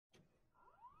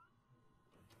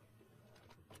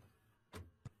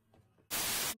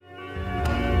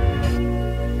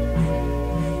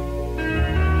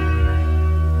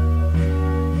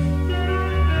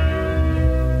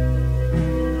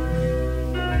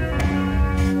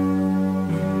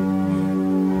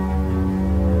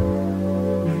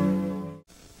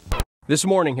This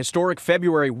morning, historic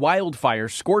February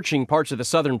wildfires scorching parts of the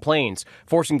southern plains,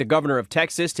 forcing the governor of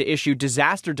Texas to issue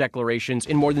disaster declarations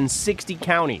in more than 60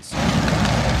 counties.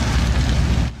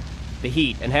 The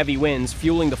heat and heavy winds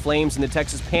fueling the flames in the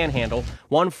Texas panhandle.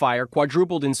 One fire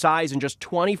quadrupled in size in just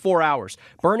 24 hours,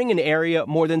 burning an area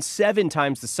more than 7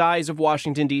 times the size of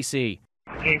Washington, D.C.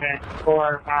 Hey, man, 4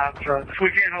 or 5 trucks. We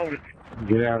can't hold it.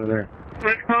 Get out of there.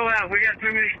 Let's pull out. We got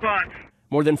too many spots.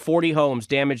 More than 40 homes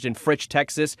damaged in Fritch,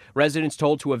 Texas. Residents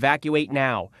told to evacuate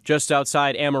now. Just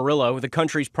outside Amarillo, the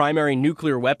country's primary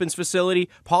nuclear weapons facility,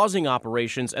 pausing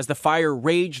operations as the fire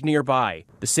raged nearby.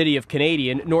 The city of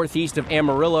Canadian, northeast of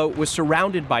Amarillo, was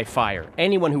surrounded by fire.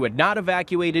 Anyone who had not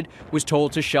evacuated was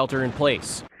told to shelter in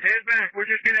place. Head back. We're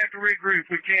just going to have to regroup.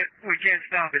 We can't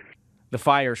stop it. The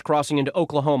fires crossing into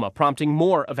Oklahoma, prompting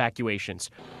more evacuations.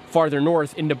 Farther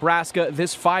north in Nebraska,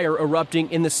 this fire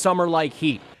erupting in the summer-like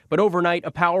heat. But overnight,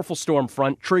 a powerful storm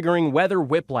front triggering weather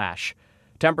whiplash.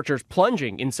 Temperatures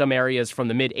plunging in some areas from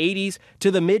the mid-80s to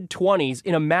the mid-20s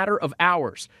in a matter of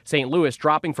hours. St. Louis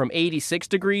dropping from 86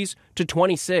 degrees to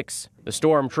 26. The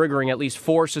storm triggering at least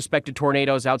 4 suspected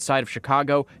tornadoes outside of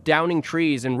Chicago, downing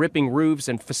trees and ripping roofs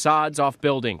and facades off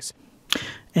buildings.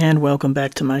 And welcome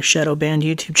back to my Shadow Band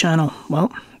YouTube channel. Well,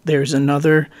 there's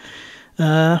another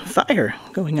fire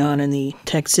going on in the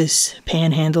Texas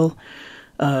Panhandle.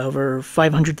 Over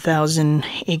 500,000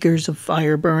 acres of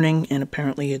fire burning, and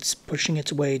apparently it's pushing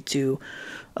its way to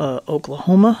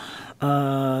Oklahoma.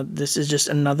 This is just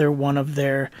another one of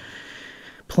their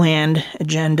planned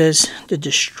agendas to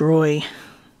destroy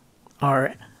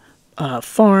our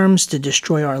farms, to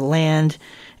destroy our land,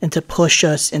 and to push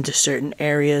us into certain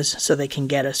areas so they can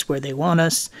get us where they want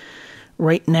us.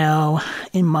 Right now,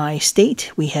 in my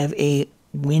state, we have a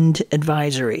wind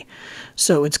advisory.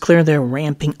 So it's clear they're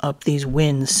ramping up these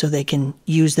winds so they can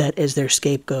use that as their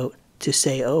scapegoat to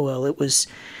say, oh, well, it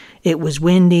was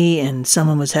windy and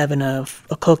someone was having a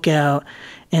cookout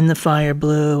and the fire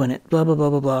blew and it blah, blah, blah,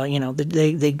 blah, blah. You know,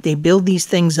 they build these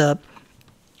things up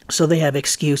so they have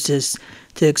excuses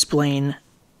to explain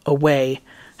away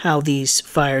how these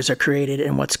fires are created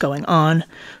and what's going on,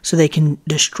 so they can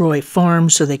destroy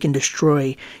farms, so they can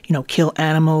destroy, kill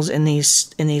animals in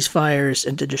these fires,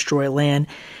 and to destroy land,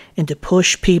 and to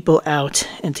push people out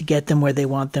and to get them where they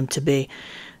want them to be.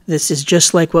 This is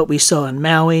just like what we saw in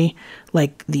Maui,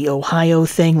 like the Ohio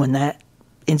thing when that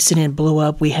incident blew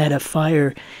up. We had a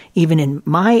fire even in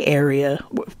my area,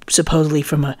 supposedly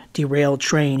from a derailed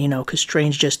train, because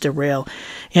trains just derail.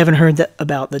 You haven't heard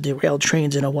about the derailed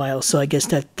trains in a while, so I guess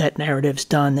that narrative's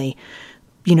done. They,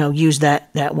 use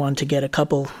that one to get a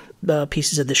couple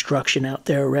pieces of destruction out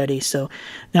there already. So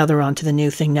now they're on to the new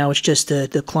thing. Now it's just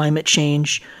the climate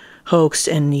change hoax,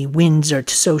 and the winds are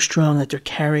so strong that they're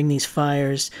carrying these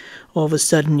fires. All of a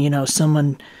sudden,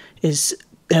 someone is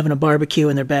having a barbecue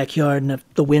in their backyard and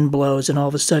the wind blows, and all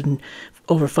of a sudden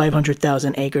over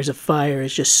 500,000 acres of fire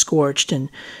is just scorched, and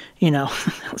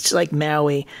it's like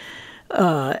Maui.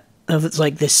 It's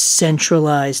like this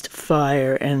centralized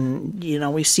fire, and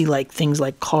we see like things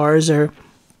like cars are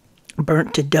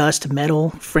burnt to dust,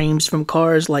 metal frames from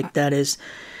cars, like that is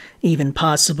even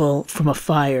possible from a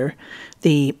fire.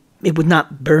 It would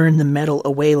not burn the metal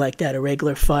away like that. A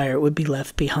regular fire, it would be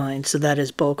left behind. So that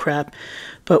is bullcrap.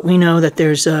 But we know that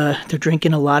they're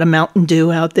drinking a lot of Mountain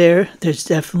Dew out there. There's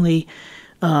definitely,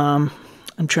 I'm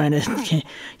trying to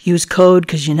use code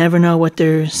because you never know what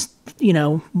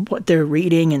what they're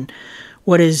reading and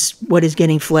what is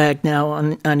getting flagged now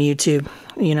on YouTube,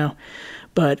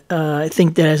 But I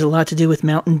think that has a lot to do with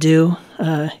Mountain Dew.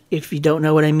 If you don't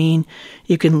know what I mean,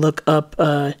 you can look up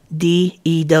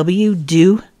DEW,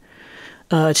 Dew.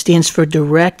 It stands for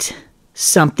direct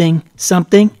something,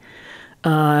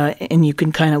 and you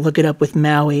can kind of look it up with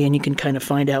Maui, and you can kind of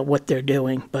find out what they're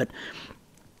doing. But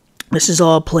this is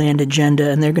all planned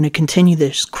agenda, and they're going to continue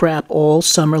this crap all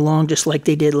summer long, just like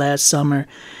they did last summer.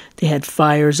 They had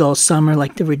fires all summer,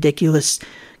 like the ridiculous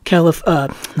Canada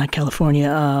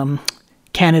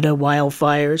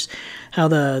wildfires. How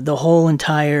the whole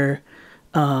entire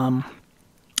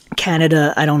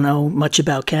Canada, I don't know much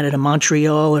about Canada,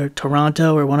 Montreal or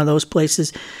Toronto or one of those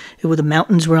places, the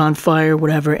mountains were on fire,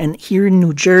 whatever. And here in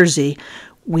New Jersey,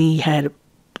 we had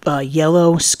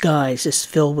yellow skies just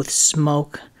filled with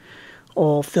smoke,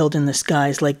 all filled in the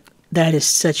skies. Like, that is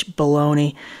such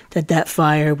baloney that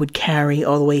fire would carry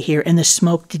all the way here. And the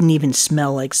smoke didn't even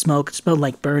smell like smoke. It smelled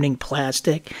like burning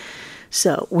plastic.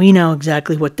 So we know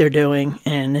exactly what they're doing,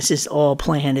 and this is all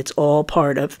planned. It's all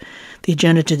part of the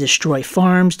agenda to destroy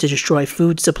farms, to destroy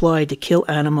food supply, to kill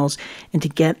animals, and to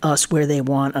get us where they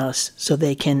want us so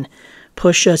they can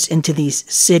push us into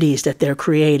these cities that they're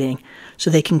creating so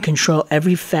they can control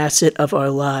every facet of our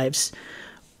lives.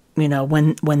 You know,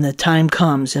 when the time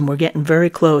comes, and we're getting very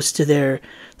close to their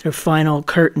final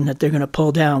curtain that they're going to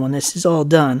pull down when this is all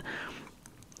done,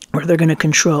 where they're going to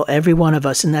control every one of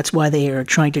us, and that's why they are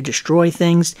trying to destroy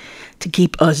things, to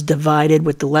keep us divided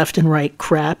with the left and right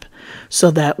crap,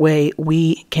 so that way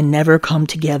we can never come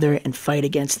together and fight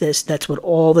against this. That's what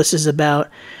all this is about.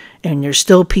 And there's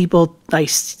still people, I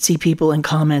see people in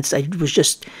comments. I was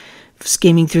just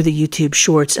skimming through the YouTube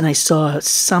shorts, and I saw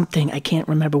something, I can't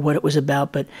remember what it was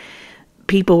about, but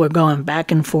people were going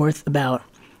back and forth about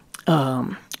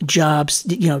jobs,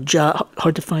 you know,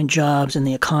 hard to find jobs and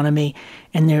the economy,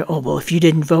 and they're, oh, well, if you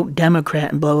didn't vote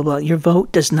Democrat and blah, blah, blah, your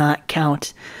vote does not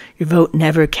count. Your vote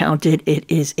never counted. It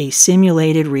is a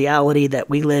simulated reality that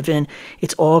we live in.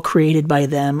 It's all created by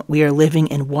them. We are living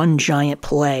in one giant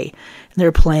play, and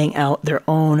they're playing out their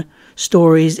own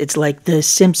stories. It's like The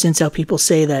Simpsons, how people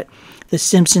say that The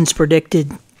Simpsons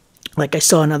predicted, like I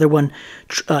saw another one,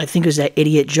 I think it was that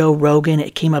idiot Joe Rogan,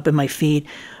 it came up in my feed.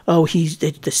 Oh,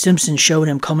 The Simpsons showed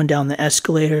him coming down the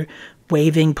escalator,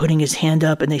 waving, putting his hand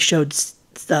up, and they showed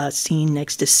scene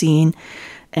next to scene.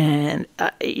 And,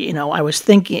 you know, I was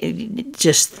thinking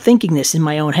this in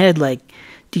my own head, like,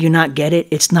 do you not get it?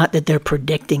 It's not that they're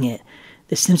predicting it.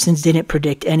 The Simpsons didn't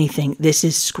predict anything. This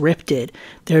is scripted.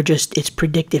 It's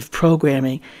predictive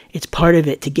programming. It's part of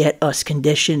it to get us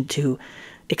conditioned to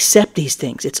accept these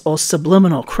things. It's all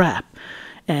subliminal crap.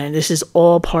 And this is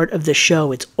all part of the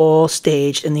show. It's all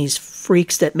staged. And these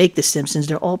freaks that make The Simpsons,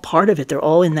 they're all part of it. They're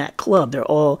all in that club. They're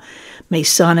all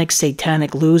Masonic,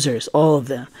 satanic losers, all of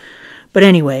them. But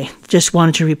anyway, just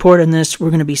wanted to report on this. We're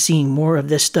going to be seeing more of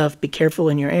this stuff. Be careful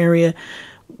in your area.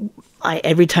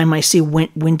 Every time I see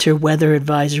winter weather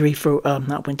advisory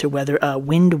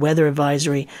wind weather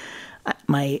advisory,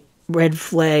 my red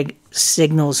flag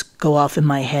signals go off in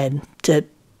my head to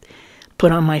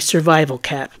put on my survival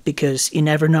cap, because you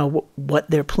never know what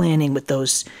they're planning with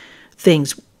those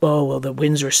things. Oh, well, the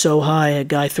winds are so high, a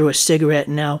guy threw a cigarette,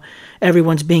 and now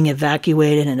everyone's being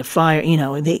evacuated in a fire. You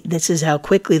know, this is how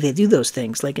quickly they do those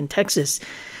things. Like in Texas,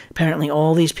 apparently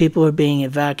all these people are being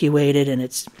evacuated, and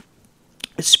it's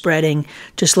spreading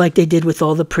just like they did with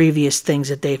all the previous things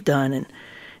that they've done, and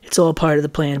it's all part of the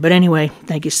plan. But anyway,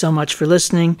 thank you so much for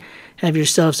listening. Have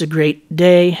yourselves a great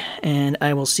day, and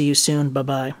I will see you soon.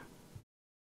 Bye-bye.